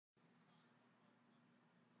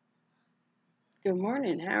Good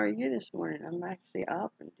morning. How are you this morning? I'm actually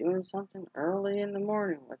up and doing something early in the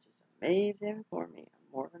morning, which is amazing for me.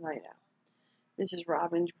 I'm more of a night owl. This is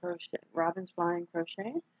Robin's Flying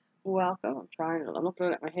Crochet. Welcome. I'm looking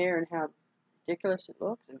at my hair and how ridiculous it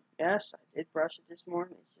looks. And yes, I did brush it this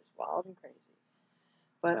morning. It's just wild and crazy.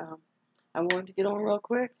 But I wanted to get on real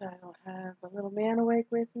quick. I don't have a little man awake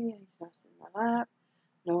with me. He's not sitting in my lap.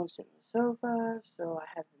 No one's sitting on the sofa, so I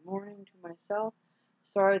have the morning to myself.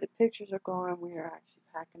 Sorry, the pictures are gone. We are actually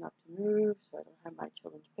packing up to move, so I don't have my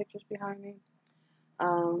children's pictures behind me.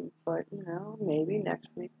 But maybe next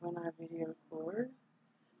week when I video record,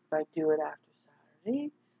 if I do it after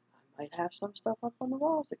Saturday, I might have some stuff up on the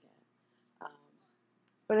walls again. Um,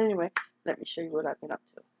 but anyway, let me show you what I've been up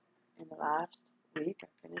to. In the last week,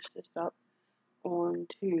 I finished this up on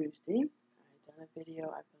Tuesday. I done a video,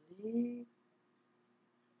 I believe.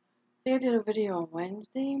 I did a video on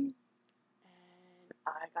Wednesday, and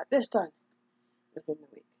I got this done within the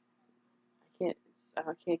week. I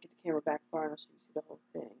can't get the camera back far enough so you see the whole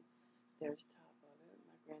thing. There's the top of it.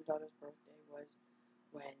 My granddaughter's birthday was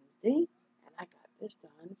Wednesday, and I got this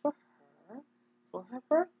done for her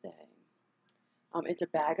birthday. It's a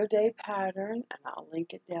bag o' day pattern, and I'll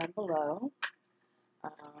link it down below.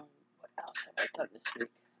 What else have I done this week?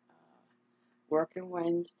 Working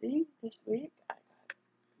Wednesday this week. I got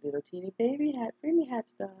little teeny baby hat, preemie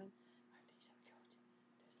hats done. These are cute.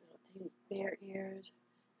 There's little teeny bear ears.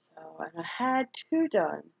 So, and I had two done.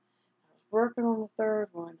 I was working on the third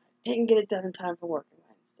one. I didn't get it done in time for working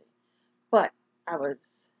Wednesday. But I was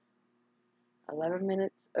 11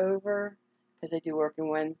 minutes over because I do working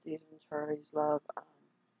Wednesdays and Charlie's Love.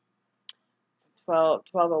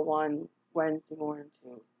 12:01 Wednesday morning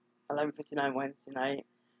to 11:59 Wednesday night.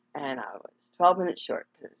 And I was 12 minutes short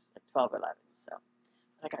because it was like 12:11. So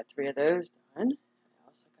I got 3 of those done. I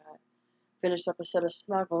also finished up a set of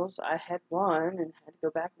Snuggles. I had one and had to go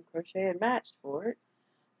back and crochet and match for it.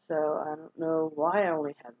 So I don't know why I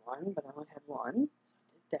only had one, but I only had one.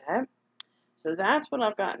 So I did that. So that's what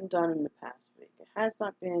I've gotten done in the past week. It has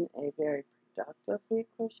not been a very productive week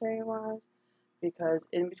crochet-wise because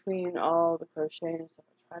in between all the crocheting and stuff,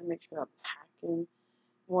 I try to make sure I'm packing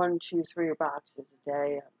 1, 2, 3 boxes a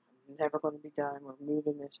day. I'm never going to be done. We're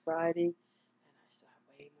moving this Friday, and I still have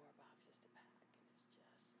way more boxes to pack, and it's just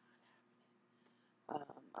not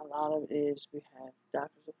happening. A lot of it is we have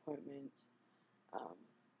doctor's appointments. Um,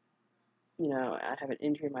 I have an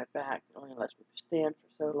injury in my back that only lets me stand for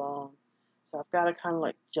so long. So I've got to kind of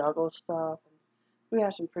like juggle stuff. And we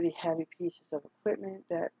have some pretty heavy pieces of equipment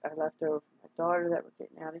that are left over from my daughter that we're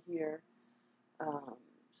getting out of here.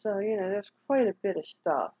 So, there's quite a bit of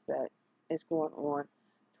stuff that is going on.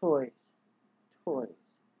 Toys,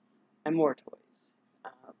 and more toys.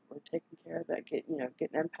 We're taking care of that, getting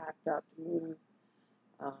them packed up to move.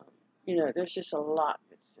 There's just a lot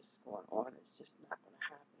that's just going on. It's just not going to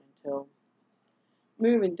happen until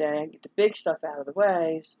moving day and get the big stuff out of the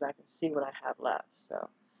way so that I can see what I have left. So,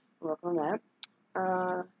 work on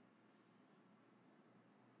that.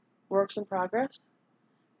 Works in progress.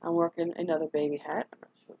 I'm working another baby hat. I'm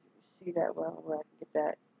not sure if you can see that well, where I can get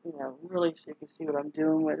that, really so you can see what I'm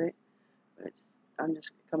doing with it. But I'm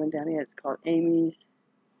just coming down here. It's called Amy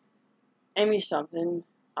something.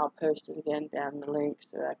 I'll post it again down in the link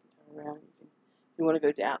so that I can turn around. If you want to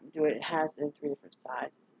go down and do it, it has it in 3 different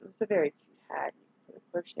sizes. It's a very cute hat. You can put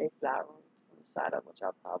a crochet flower on the side of it, which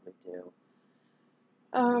I'll probably do.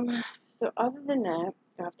 So other than that,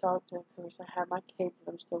 I've talked to, of course, I have my cake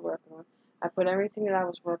that I'm still working on. I put everything that I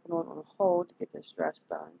was working on hold to get this dress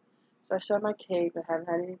done. So I sewed my cape. I haven't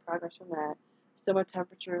had any progress on that. Still my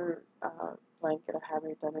temperature blanket. I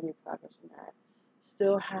haven't done any progress on that.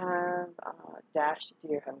 Still have Dash the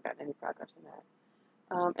Deer. Haven't gotten any progress on that.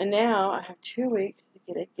 And now I have 2 weeks to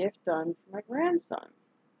get a gift done for my grandson.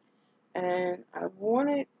 And I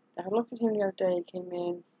looked at him the other day. He came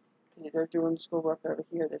in because they're doing schoolwork over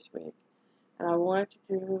here this week. And I looked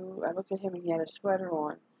at him and he had a sweater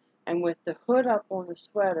on. And with the hood up on the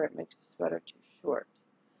sweater, it makes the sweater too short.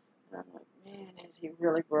 And I'm like, man, has he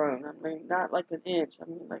really grown? I mean, not like an inch. I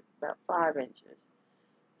mean, like about 5 inches.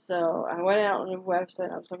 So I went out on the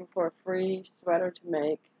website. I was looking for a free sweater to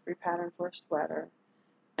make, free pattern for a sweater.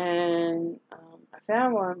 And I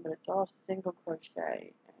found one, but it's all single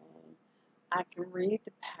crochet. And I can read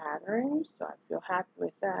the patterns, so I feel happy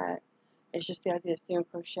with that. It's just the idea of single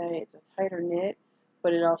crochet. It's a tighter knit,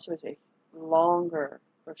 but it also is a longer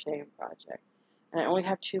crocheting project. And I only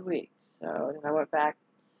have 2 weeks. So then I went back.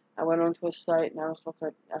 I went onto a site and I was looking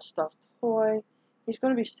at a stuffed toy. He's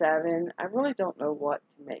going to be 7. I really don't know what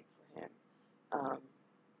to make for him.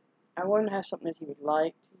 I want to have something that he would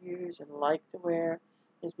like to use and like to wear.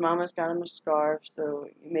 His mama's got him a scarf, so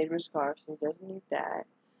you made him a scarf, so he doesn't need that.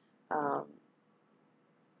 So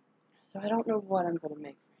I don't know what I'm going to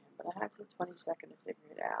make for him, but I have to the 22nd to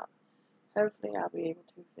figure it out. Hopefully I'll be able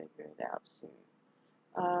to figure it out soon.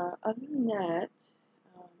 Other than that, I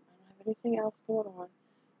don't have anything else going on.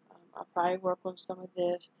 I'll probably work on some of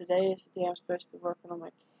this. Today is the day I'm supposed to be working on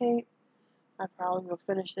my cape. I probably will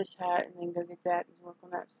finish this hat and then go get that and work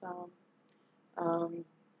on that some.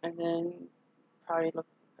 And then probably look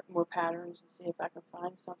at more patterns and see if I can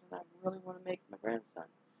find something I really want to make for my grandson.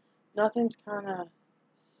 Nothing's kind of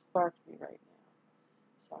sparked me right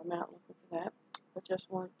now, so I'm out looking for that. But just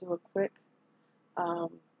want to do a quick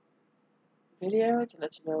video to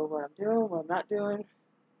let you know what I'm doing, what I'm not doing,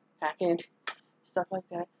 packing, stuff like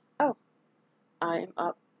that. Oh, I am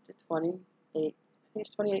up to 28, I think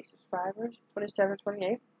it's 28 subscribers, 27,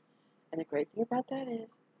 28. And the great thing about that is,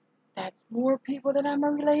 that's more people that I'm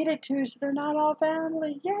related to, so they're not all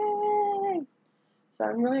family. Yay! So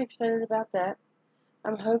I'm really excited about that.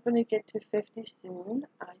 I'm hoping to get to 50 soon.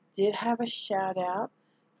 I did have a shout out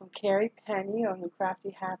from Carrie Penny on the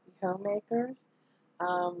Crafty Happy Homemakers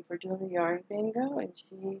for doing the yarn bingo, and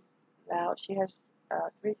she has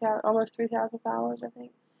 3,000, almost 3,000 followers, I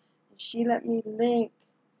think. And she let me link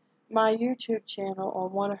my YouTube channel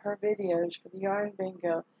on one of her videos for the yarn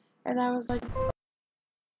bingo, and I was like,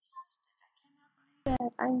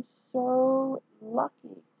 I'm so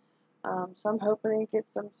lucky. So I'm hoping to get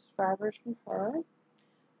some subscribers from her.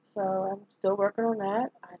 So I'm still working on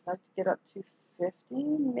that. I'd like to get up to 50,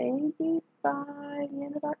 maybe by the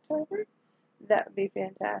end of October. That would be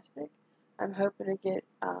fantastic. I'm hoping to get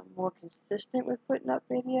more consistent with putting up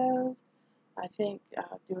videos. I think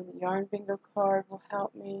doing the yarn bingo card will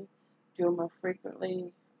help me. Doing more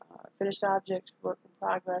frequently finished objects, work in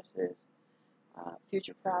progresses,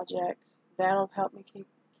 future projects. That'll help me keep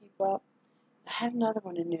up. I had another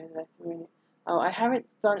one in there that I threw in. Oh, I haven't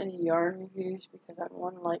done any yarn reviews because I'm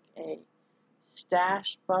on like a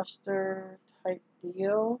stash buster type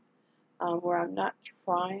deal where I'm not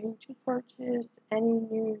trying to purchase any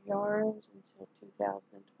new yarns until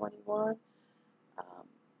 2021.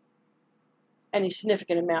 Any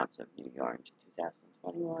significant amounts of new yarns in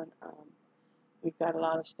 2021. We've got a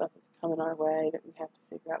lot of stuff that's coming our way that we have to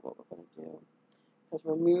figure out what we're going to do. Because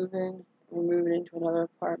we're moving into another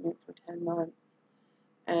apartment for 10 months.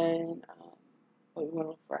 And we want to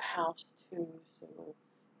look for a house too, so we're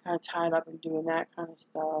kind of tied up in doing that kind of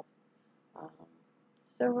stuff.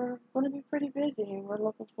 So we're going to be pretty busy, and we're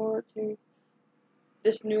looking forward to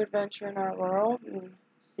this new adventure in our world and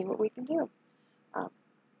see what we can do.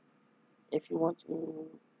 If you want to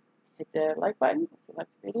hit the like button, if you like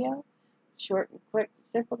the video, it's short and quick and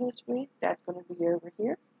simple this week, that's going to be over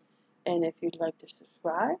here. And if you'd like to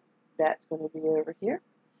subscribe, that's going to be over here.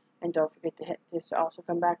 And don't forget to hit this, also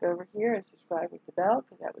come back over here and subscribe with the bell,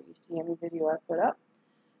 because that way you see any video I put up.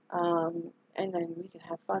 And then we can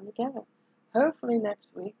have fun together. Hopefully next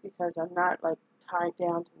week, because I'm not like tied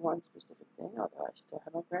down to one specific thing, although I still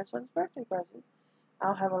have my grandson's birthday present.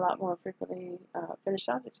 I'll have a lot more frequently finished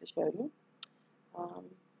objects to show you.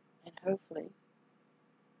 And hopefully,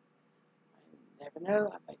 I never know,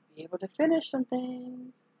 I might be able to finish some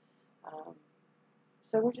things.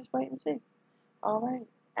 So we'll just wait and see. Alright,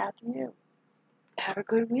 after you. Have a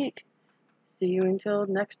good week. See you until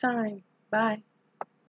next time. Bye.